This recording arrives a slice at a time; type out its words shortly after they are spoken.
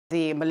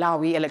The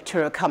Malawi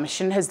Electoral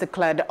Commission has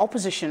declared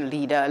opposition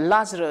leader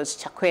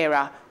Lazarus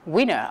Chakwera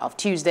winner of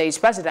Tuesday's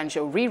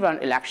presidential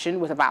rerun election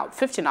with about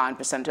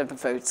 59% of the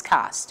votes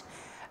cast.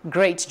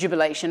 Great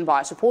jubilation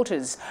by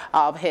supporters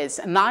of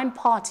his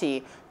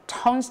nine-party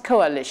Tonse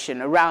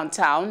Coalition around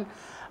town,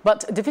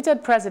 but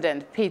defeated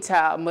President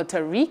Peter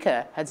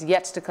Mutharika has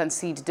yet to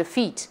concede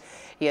defeat.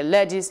 He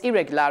alleges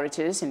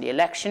irregularities in the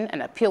election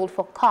and appealed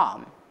for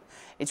calm.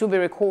 It will be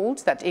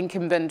recalled that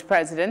incumbent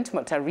President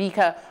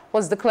Mutharika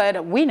was declared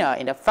winner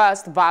in the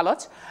first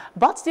ballot,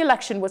 but the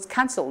election was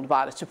cancelled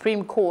by the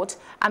Supreme Court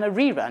and a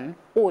rerun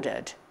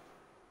ordered.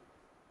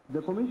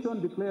 The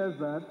Commission declares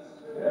that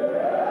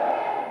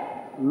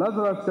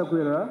Lazarus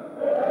Chakwera,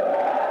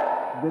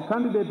 the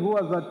candidate who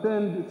has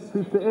attained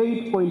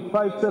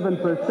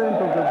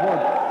 58.57% of the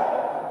votes,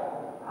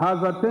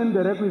 has attained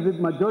the requisite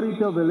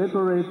majority of the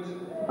electorate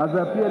as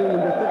appearing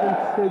in the second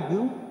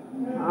schedule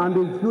and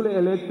is duly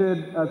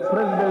elected as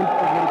President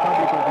of the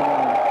Republic of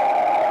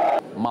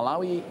Malawi.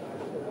 Malawi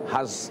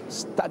has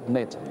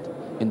stagnated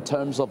in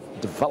terms of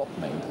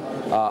development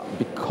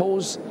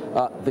because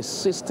the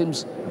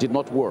systems did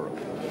not work.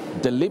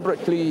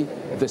 Deliberately,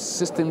 the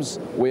systems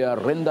were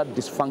rendered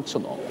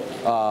dysfunctional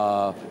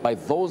by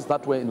those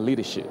that were in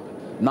leadership.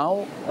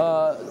 Now,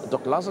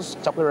 Dr. Lazarus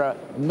Chakwera's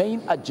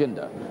main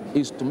agenda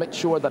is to make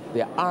sure that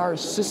there are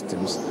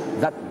systems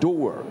that do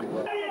work.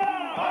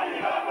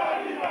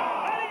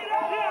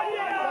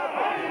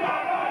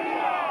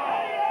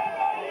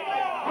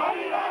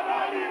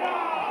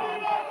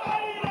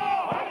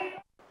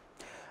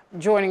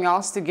 Joining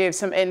us to give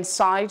some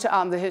insight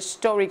on the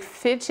historic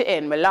fit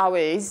in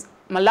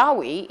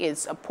Malawi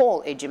is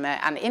Paul Ejime,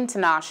 an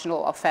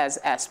international affairs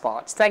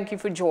expert. Thank you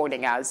for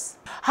joining us.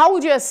 How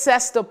would you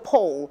assess the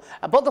poll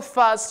about the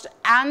first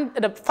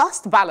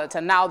ballot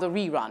and now the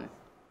rerun?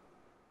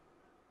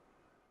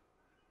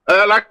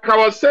 Like I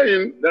was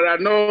saying, there are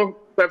no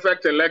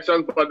perfect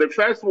elections, but the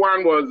first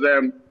one was,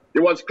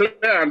 it was clear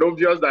and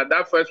obvious that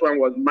that first one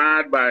was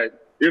marred by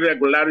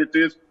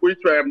irregularities, which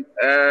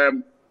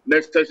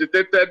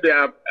necessitated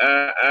their,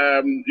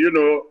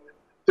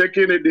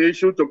 taking the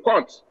issue to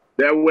court.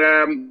 There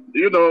were,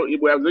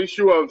 it was the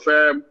issue of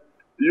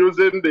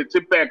using the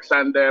TPEX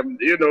and,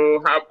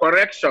 have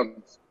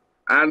corrections.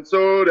 And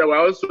so there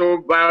was also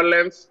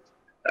violence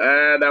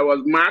that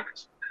was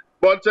marked.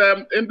 But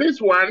in this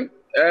one,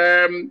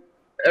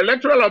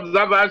 electoral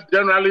observers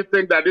generally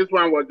think that this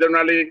one was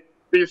generally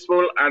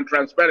peaceful and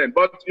transparent.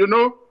 But,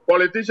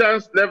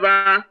 politicians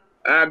never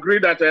agree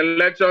that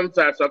elections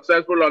are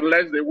successful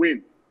unless they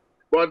win.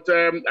 But,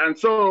 and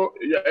so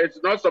it's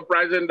not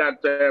surprising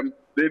that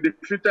the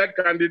defeated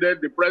candidate,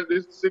 the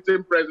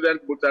sitting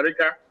President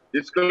Mutharika,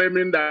 is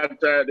claiming that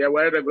there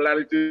were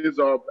irregularities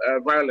of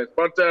violence.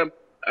 But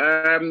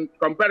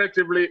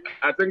comparatively,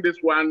 I think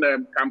this one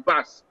can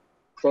pass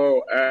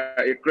for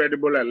a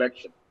credible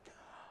election.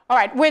 All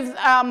right, with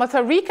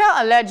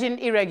Mutharika alleging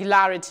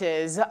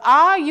irregularities,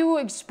 are you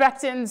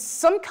expecting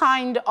some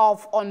kind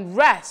of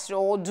unrest,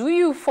 or do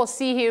you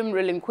foresee him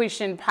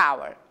relinquishing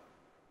power?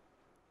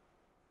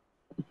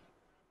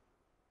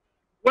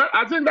 Well,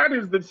 I think that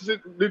is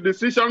the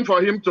decision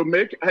for him to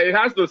make. He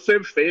has to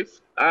save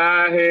face.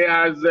 He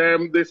has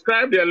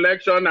described the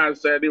election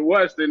as the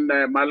worst in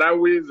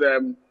Malawi's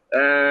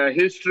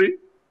history.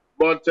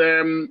 But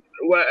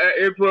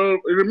it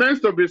remains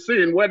to be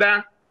seen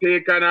whether he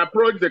can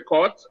approach the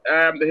court.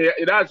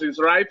 It has his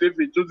right if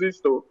he chooses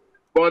to.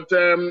 But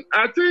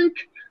I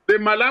think the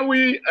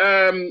Malawi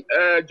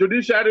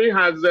judiciary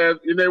has,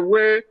 in a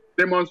way,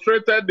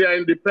 demonstrated their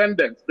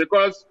independence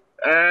because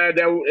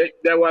there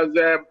was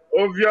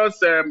obvious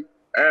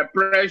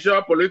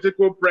pressure,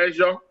 political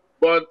pressure,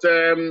 but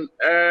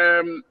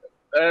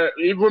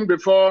even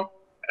before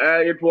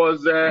it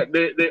was,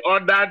 they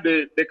ordered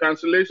the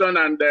cancellation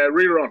and the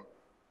rerun.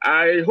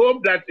 I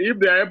hope that if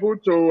they are able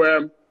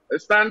to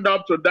stand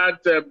up to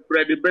that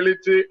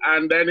credibility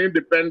and then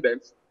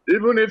independence,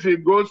 even if he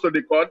goes to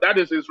the court, that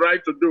is his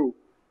right to do.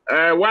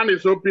 One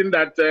is hoping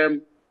that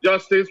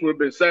justice will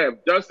be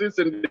served. Justice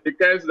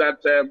indicates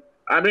that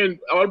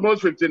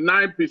almost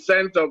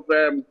 59% of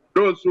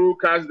those who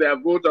cast their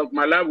vote of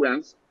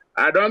Malawians,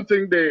 I don't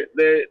think they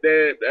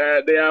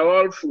are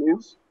all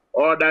fools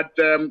or that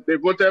they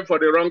voted for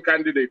the wrong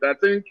candidate. I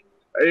think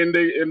in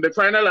the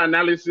final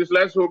analysis,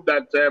 let's hope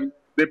that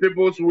the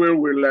people's will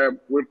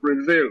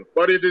prevail.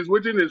 But it is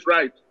within his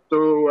right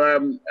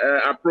to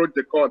approach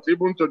the court,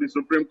 even to the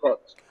Supreme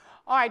Court.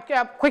 All right,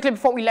 quickly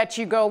before we let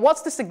you go,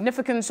 what's the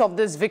significance of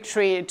this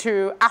victory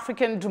to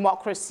African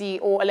democracy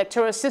or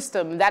electoral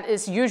system that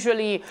is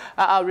usually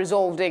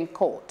resolved in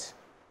court?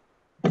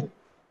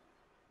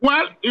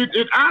 Well,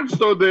 it adds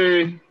to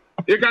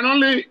it can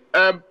only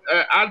add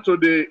to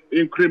the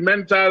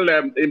incremental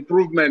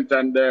improvement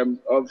and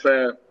of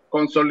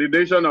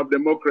consolidation of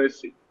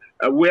democracy,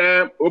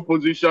 where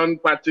opposition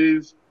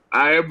parties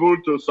are able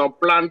to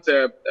supplant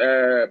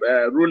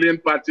ruling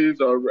parties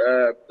or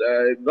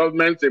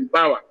governments in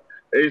power.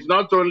 It's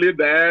not only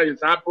there,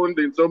 it's happened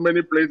in so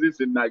many places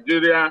in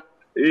Nigeria,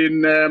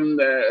 in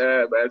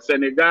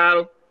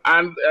Senegal,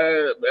 and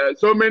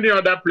so many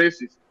other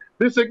places.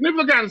 The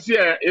significance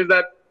here is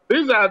that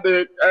these are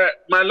the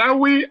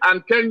Malawi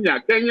and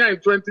Kenya. Kenya in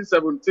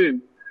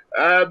 2017.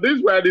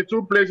 These were the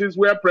two places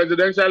where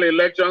presidential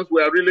elections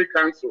were really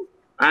cancelled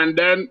and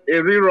then a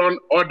rerun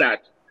ordered.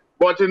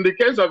 But in the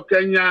case of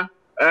Kenya,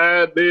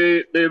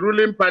 the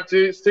ruling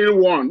party still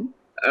won.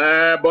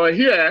 But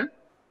here,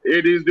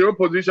 it is the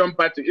opposition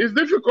party. It's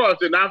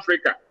difficult in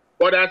Africa,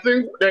 but I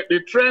think that the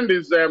trend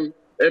is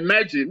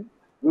emerging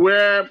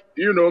where,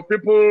 you know,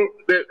 people,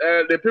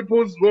 the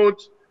people's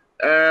vote,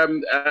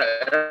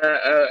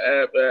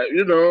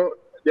 you know,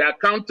 they are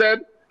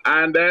counted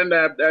and then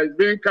it's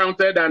being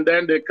counted and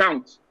then they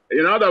count.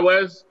 In other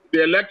words,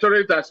 the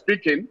electorate are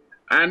speaking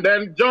and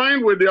then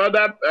join with the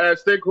other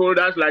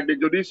stakeholders like the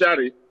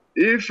judiciary.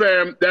 If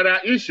there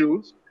are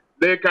issues,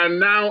 they can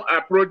now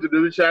approach the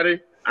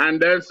judiciary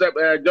and then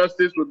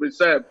justice will be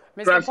served.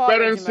 Mr.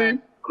 Transparency,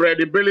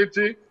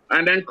 credibility,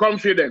 and then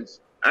confidence.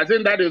 I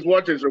think that is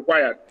what is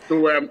required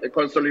to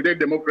consolidate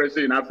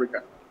democracy in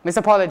Africa.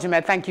 Mr.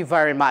 Ejime, thank you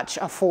very much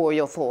for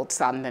your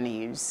thoughts on the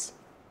news.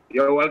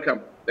 You're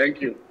welcome.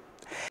 Thank you.